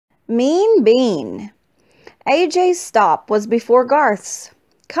Mean Bean. AJ's stop was before Garth's.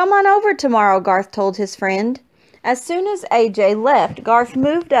 "Come on over tomorrow," Garth told his friend. As soon as AJ left, Garth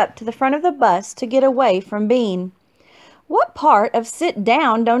moved up to the front of the bus to get away from Bean. "What part of sit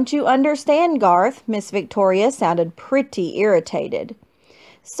down don't you understand, Garth?" Miss Victoria sounded pretty irritated.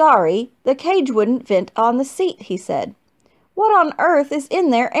 "Sorry, the cage wouldn't fit on the seat," he said. "What on earth is in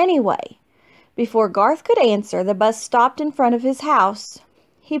there anyway?" Before Garth could answer, the bus stopped in front of his house.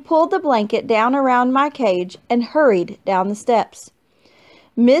 He pulled the blanket down around my cage and hurried down the steps.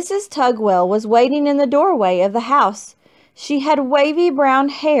 Mrs. Tugwell was waiting in the doorway of the house. She had wavy brown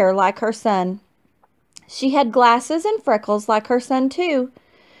hair like her son. She had glasses and freckles like her son, too.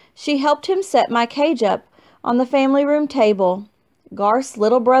 She helped him set my cage up on the family room table. Garth's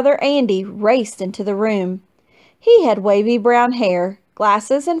little brother Andy raced into the room. He had wavy brown hair,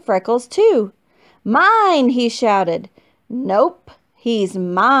 glasses, and freckles, too. "Mine!" he shouted. "Nope. He's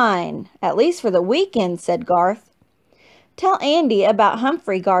mine, at least for the weekend," said Garth. "Tell Andy about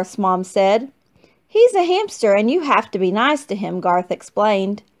Humphrey," Garth's mom said. "He's a hamster and you have to be nice to him," Garth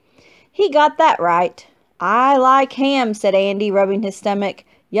explained. "He got that right." "I like ham," said Andy, rubbing his stomach.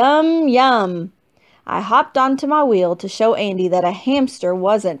 "Yum, yum." I hopped onto my wheel to show Andy that a hamster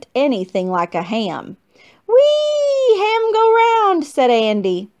wasn't anything like a ham. "Whee! Ham go round," said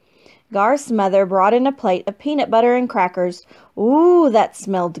Andy. Garth's mother brought in a plate of peanut butter and crackers. Ooh, that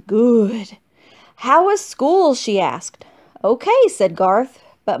smelled good. "How was school?" she asked. "Okay," said Garth.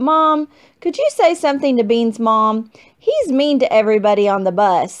 "But Mom, could you say something to Bean's mom? He's mean to everybody on the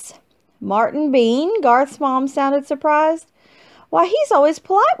bus." "Martin Bean?" Garth's mom sounded surprised. "Why, he's always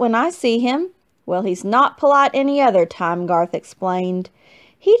polite when I see him." "Well, he's not polite any other time," Garth explained.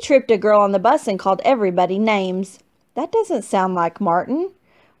 "He tripped a girl on the bus and called everybody names." "That doesn't sound like Martin."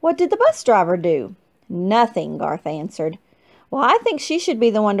 "What did the bus driver do?" "Nothing," Garth answered. "Well, I think she should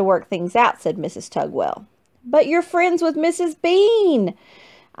be the one to work things out," said Mrs. Tugwell. "But you're friends with Mrs. Bean."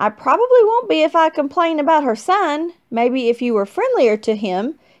 "I probably won't be if I complain about her son. Maybe if you were friendlier to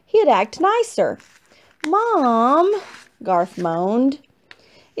him, he'd act nicer." "Mom," Garth moaned.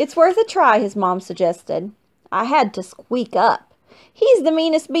 "It's worth a try," his mom suggested. I had to squeak up. "He's the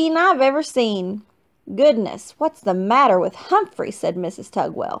meanest bean I've ever seen." "Goodness, what's the matter with Humphrey?" said Mrs.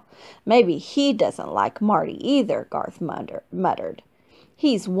 Tugwell. "Maybe he doesn't like Marty either," Garth muttered.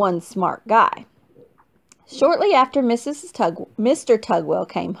 "He's one smart guy." Shortly after Mr. Tugwell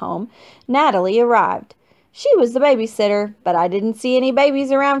came home, Natalie arrived. She was the babysitter, but I didn't see any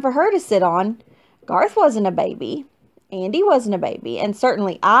babies around for her to sit on. Garth wasn't a baby. Andy wasn't a baby, and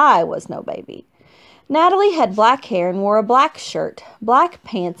certainly I was no baby. Natalie had black hair and wore a black shirt, black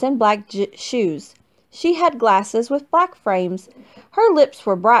pants, and black shoes. She had glasses with black frames. Her lips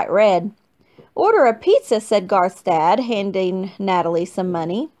were bright red. "Order a pizza," said Garth's dad, handing Natalie some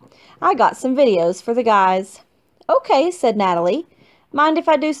money. "I got some videos for the guys." "Okay," said Natalie. "Mind if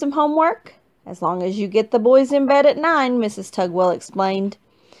I do some homework?" "As long as you get the boys in bed at 9, Mrs. Tugwell explained.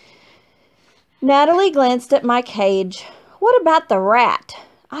 Natalie glanced at my cage. What about the rat?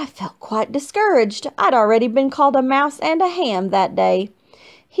 I felt quite discouraged. I'd already been called a mouse and a ham that day.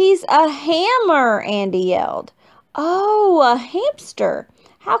 "He's a hammer," Andy yelled. "Oh, a hamster.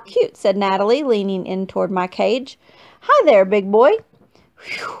 How cute," said Natalie, leaning in toward my cage. "Hi there, big boy."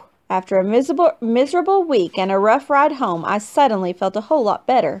 Whew. After a miserable week and a rough ride home, I suddenly felt a whole lot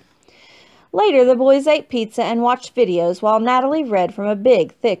better. Later, the boys ate pizza and watched videos while Natalie read from a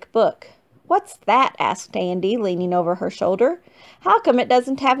big, thick book. "What's that?" asked Andy, leaning over her shoulder. "How come it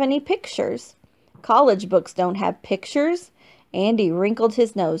doesn't have any pictures?" "College books don't have pictures." Andy wrinkled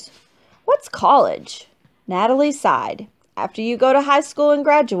his nose. "What's college?" Natalie sighed. "After you go to high school and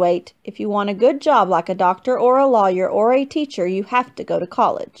graduate, if you want a good job like a doctor or a lawyer or a teacher, you have to go to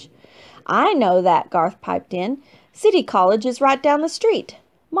college." "I know that," Garth piped in. "City College is right down the street.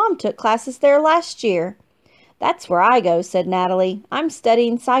 Mom took classes there last year." "That's where I go," said Natalie. "I'm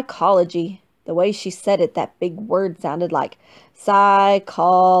studying psychology." The way she said it, that big word sounded like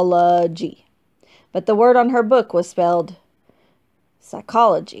psychology. But the word on her book was spelled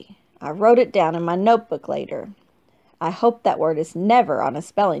psychology. I wrote it down in my notebook later. I hope that word is never on a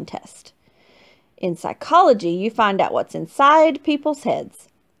spelling test. In psychology, you find out what's inside people's heads.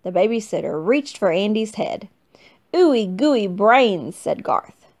 The babysitter reached for Andy's head. "Ooey gooey brains," said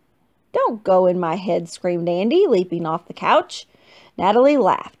Garth. "Don't go in my head," screamed Andy, leaping off the couch. Natalie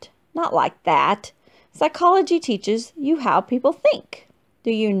laughed. "Not like that. Psychology teaches you how people think.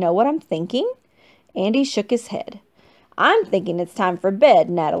 Do you know what I'm thinking?" Andy shook his head. "I'm thinking it's time for bed,"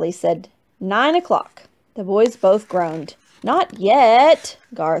 Natalie said. 9 o'clock. The boys both groaned. "Not yet,"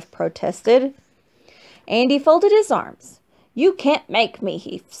 Garth protested. Andy folded his arms. You can't make me,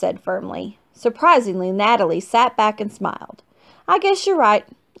 he said firmly. Surprisingly, Natalie sat back and smiled. I guess you're right.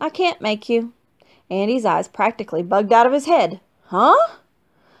 I can't make you. Andy's eyes practically bugged out of his head. Huh?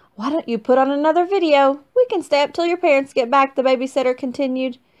 Why don't you put on another video? We can stay up till your parents get back, the babysitter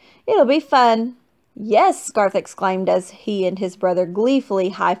continued. It'll be fun. Yes, Garth exclaimed as he and his brother gleefully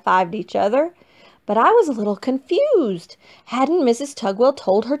high-fived each other. But I was a little confused. Hadn't Mrs. Tugwell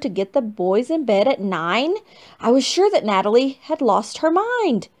told her to get the boys in bed at 9? I was sure that Natalie had lost her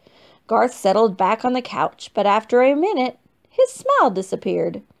mind. Garth settled back on the couch, but after a minute, his smile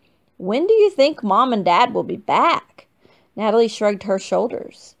disappeared. When do you think Mom and Dad will be back? Natalie shrugged her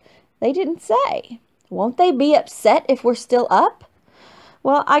shoulders. They didn't say. Won't they be upset if we're still up?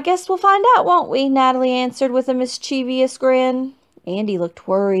 Well, I guess we'll find out, won't we? Natalie answered with a mischievous grin. Andy looked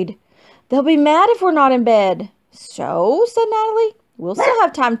worried. They'll be mad if we're not in bed. So, said Natalie, we'll still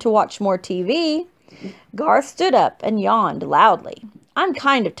have time to watch more TV. Garth stood up and yawned loudly. I'm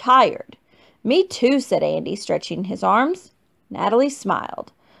kind of tired. Me too, said Andy, stretching his arms. Natalie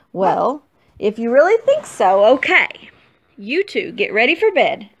smiled. Well, if you really think so, okay. You two get ready for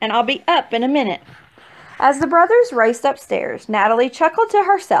bed, and I'll be up in a minute. As the brothers raced upstairs, Natalie chuckled to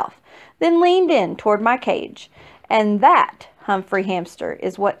herself, then leaned in toward my cage. And that, Humphrey Hamster,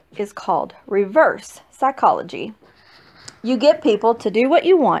 is what is called reverse psychology. You get people to do what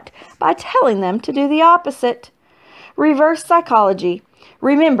you want by telling them to do the opposite. Reverse psychology.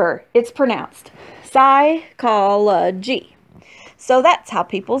 Remember, it's pronounced psychology. So that's how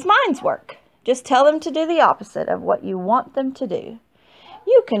people's minds work. Just tell them to do the opposite of what you want them to do.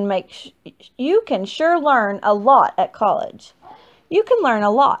 You can sure learn a lot at college. You can learn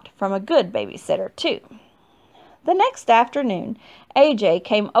a lot from a good babysitter, too. The next afternoon, AJ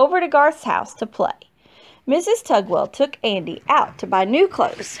came over to Garth's house to play. Mrs. Tugwell took Andy out to buy new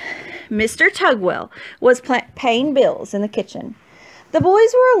clothes. Mr. Tugwell was paying bills in the kitchen. The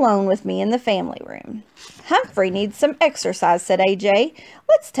boys were alone with me in the family room. Humphrey needs some exercise, said AJ.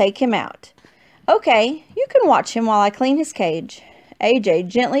 Let's take him out. Okay, you can watch him while I clean his cage. AJ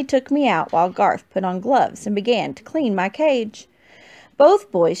gently took me out while Garth put on gloves and began to clean my cage.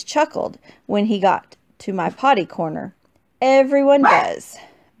 Both boys chuckled when he got to my potty corner. Everyone does,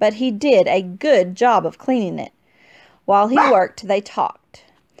 but he did a good job of cleaning it. While he worked, they talked.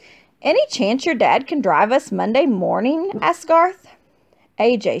 Any chance your dad can drive us Monday morning? Asked Garth.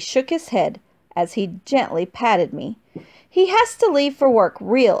 AJ shook his head as he gently patted me. He has to leave for work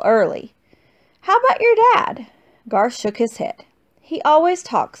real early. How about your dad? Garth shook his head. He always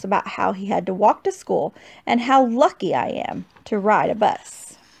talks about how he had to walk to school and how lucky I am to ride a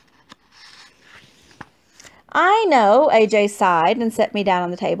bus. I know, AJ sighed and set me down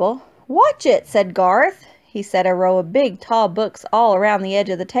on the table. Watch it, said Garth. He set a row of big, tall books all around the edge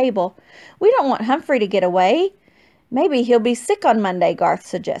of the table. We don't want Humphrey to get away. Maybe he'll be sick on Monday, Garth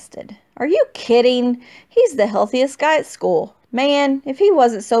suggested. Are you kidding? He's the healthiest guy at school. Man, if he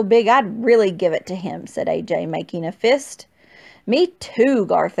wasn't so big, I'd really give it to him, said AJ, making a fist. Me too,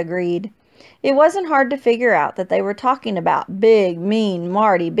 Garth agreed. It wasn't hard to figure out that they were talking about big, mean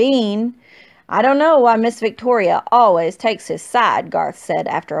Marty Bean. I don't know why Miss Victoria always takes his side, Garth said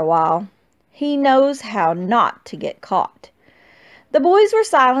after a while. He knows how not to get caught. The boys were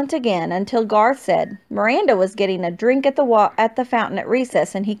silent again until Garth said Miranda was getting a drink at the fountain at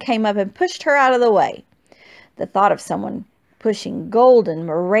recess, and he came up and pushed her out of the way. The thought of someone pushing golden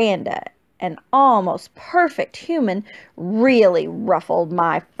Miranda, an almost perfect human, really ruffled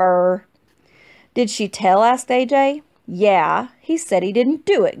my fur. Did she tell? Asked AJ. Yeah, he said he didn't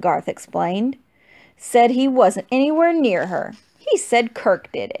do it, Garth explained. Said he wasn't anywhere near her. He said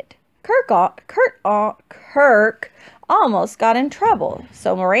Kirk did it. Kirk almost got in trouble,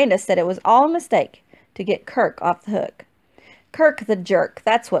 so Miranda said it was all a mistake to get Kirk off the hook. Kirk the jerk,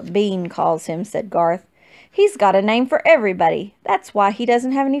 that's what Bean calls him, said Garth. He's got a name for everybody. That's why he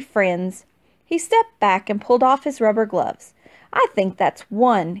doesn't have any friends. He stepped back and pulled off his rubber gloves. I think that's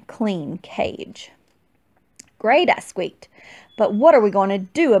one clean cage. Great, I squeaked. But what are we going to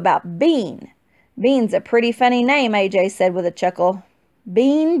do about Bean? Bean's a pretty funny name, AJ said with a chuckle.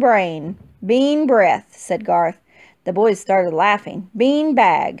 Bean brain, bean breath, said Garth. The boys started laughing. Bean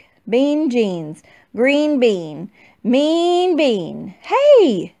bag, bean jeans, green bean, mean bean.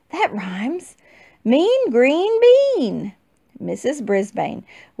 Hey, that rhymes. Mean green bean. Mrs. Brisbane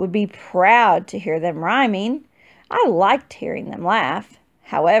would be proud to hear them rhyming. I liked hearing them laugh.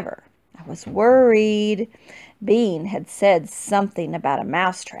 However, I was worried. Bean had said something about a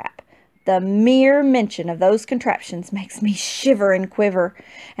mousetrap. The mere mention of those contraptions makes me shiver and quiver,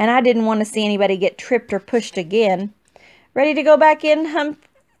 and I didn't want to see anybody get tripped or pushed again. Ready to go back in,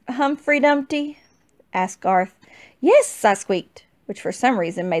 Humphrey Dumpty? Asked Garth. "Yes," I squeaked, which for some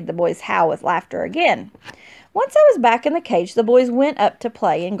reason made the boys howl with laughter again. Once I was back in the cage, the boys went up to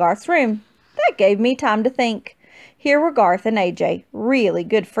play in Garth's room. That gave me time to think. Here were Garth and AJ, really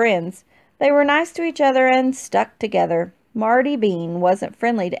good friends. They were nice to each other and stuck together. Marty Bean wasn't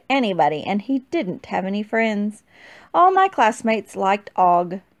friendly to anybody, and he didn't have any friends. All my classmates liked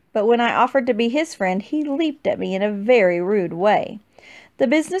Og, but when I offered to be his friend, he leaped at me in a very rude way. The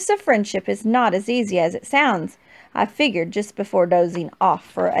business of friendship is not as easy as it sounds, I figured just before dozing off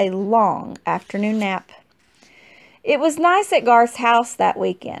for a long afternoon nap. It was nice at Garth's house that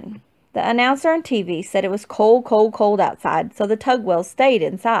weekend. The announcer on TV said it was cold, cold, cold outside, so the Tugwells stayed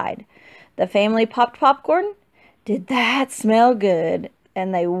inside. The family popped popcorn. Did that smell good?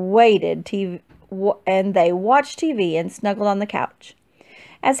 And they watched TV and snuggled on the couch.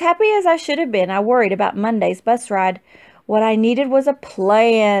 As happy as I should have been, I worried about Monday's bus ride. What I needed was a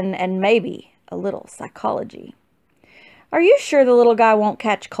plan and maybe a little psychology. "Are you sure the little guy won't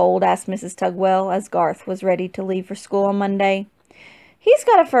catch cold?" asked Mrs. Tugwell as Garth was ready to leave for school on Monday. "He's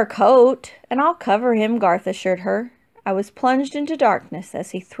got a fur coat, and I'll cover him," Garth assured her. I was plunged into darkness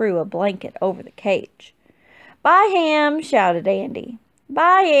as he threw a blanket over the cage. "Bye, Ham," shouted Andy.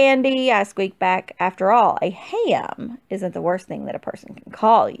 "Bye, Andy," I squeaked back. After all, a ham isn't the worst thing that a person can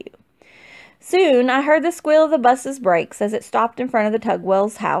call you. Soon I heard the squeal of the bus's brakes as it stopped in front of the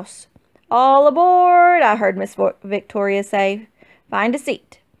Tugwell's house. "All aboard," I heard Miss Victoria say. "Find a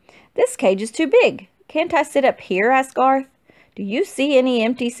seat." "This cage is too big. Can't I sit up here?" asked Garth. "Do you see any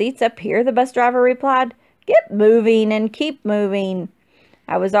empty seats up here?" the bus driver replied. "Get moving and keep moving."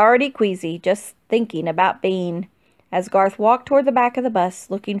 I was already queasy, just thinking about Bean. As Garth walked toward the back of the bus,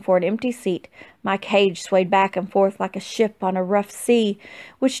 looking for an empty seat, my cage swayed back and forth like a ship on a rough sea,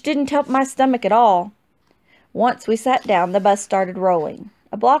 which didn't help my stomach at all. Once we sat down, the bus started rolling.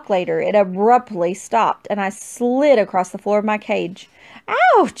 A block later, it abruptly stopped, and I slid across the floor of my cage.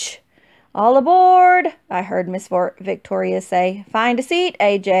 "Ouch!" "All aboard," I heard Miss Victoria say. "Find a seat,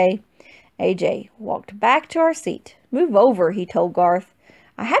 AJ." AJ walked back to our seat. "Move over," he told Garth.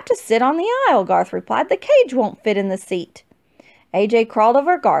 "I have to sit on the aisle," Garth replied. "The cage won't fit in the seat." AJ crawled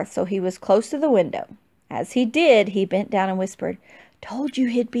over Garth so he was close to the window. As he did, he bent down and whispered, "Told you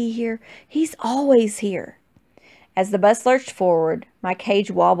he'd be here. He's always here." As the bus lurched forward, my cage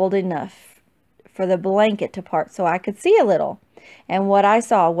wobbled enough for the blanket to part so I could see a little, and what I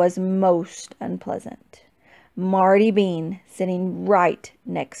saw was most unpleasant. Marty Bean sitting right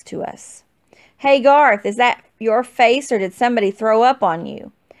next to us. "Hey, Garth, is that your face or did somebody throw up on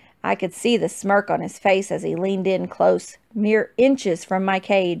you?" I could see the smirk on his face as he leaned in close, mere inches from my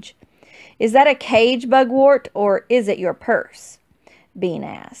cage. "Is that a cage, Bugwort, or is it your purse?" Bean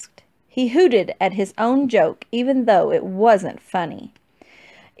asked. He hooted at his own joke, even though it wasn't funny.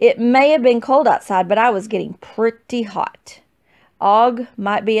 It may have been cold outside, but I was getting pretty hot. Og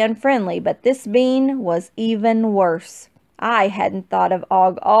might be unfriendly, but this Bean was even worse. I hadn't thought of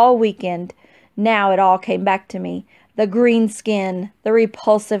Og all weekend. Now it all came back to me. The green skin, the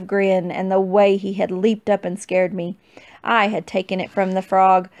repulsive grin, and the way he had leaped up and scared me. I had taken it from the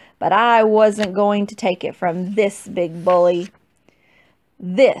frog, but I wasn't going to take it from this big bully.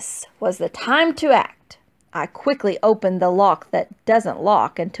 This was the time to act. I quickly opened the lock that doesn't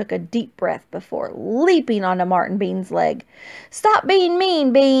lock and took a deep breath before leaping onto Martin Bean's leg. "Stop being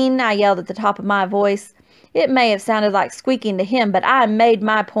mean, Bean," I yelled at the top of my voice. It may have sounded like squeaking to him, but I made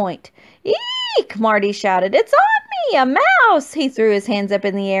my point. "Eek!" Marty shouted. "It's on me! A mouse!" He threw his hands up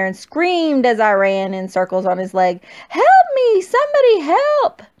in the air and screamed as I ran in circles on his leg. "Help me! Somebody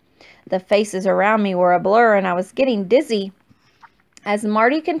help!" The faces around me were a blur and I was getting dizzy. As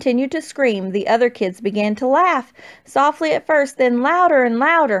Marty continued to scream, the other kids began to laugh, softly at first, then louder and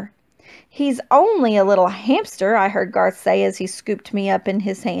louder. "He's only a little hamster," I heard Garth say as he scooped me up in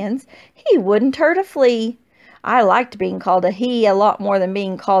his hands. "He wouldn't hurt a flea." I liked being called a he a lot more than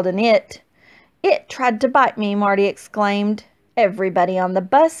being called an it. "It tried to bite me," Marty exclaimed. Everybody on the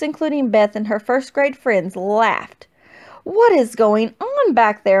bus, including Beth and her first-grade friends, laughed. "What is going on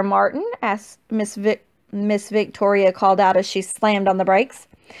back there, Martin?" asked Miss Victoria called out as she slammed on the brakes.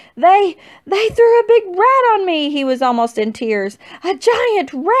 They threw a big rat on me." He was almost in tears. "A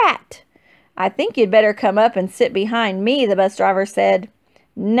giant rat." "I think you'd better come up and sit behind me," the bus driver said.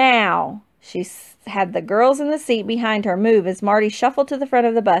 "Now." She had the girls in the seat behind her move as Marty shuffled to the front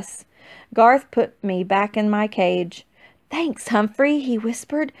of the bus. Garth put me back in my cage. "Thanks, Humphrey," he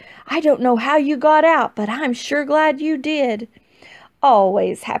whispered. "I don't know how you got out, but I'm sure glad you did."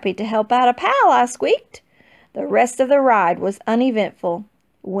 "Always happy to help out a pal," I squeaked. The rest of the ride was uneventful.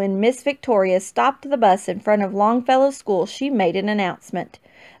 When Miss Victoria stopped the bus in front of Longfellow's school, she made an announcement.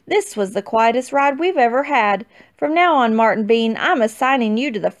 This was the quietest ride we've ever had. From now on, Martin Bean, I'm assigning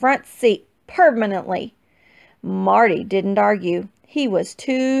you to the front seat permanently." Marty didn't argue. He was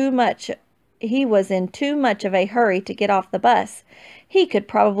in too much of a hurry to get off the bus. He could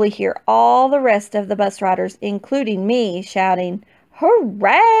probably hear all the rest of the bus riders, including me, shouting,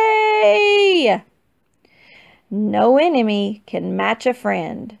 "Hooray!" No enemy can match a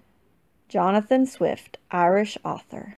friend. Jonathan Swift, Irish author.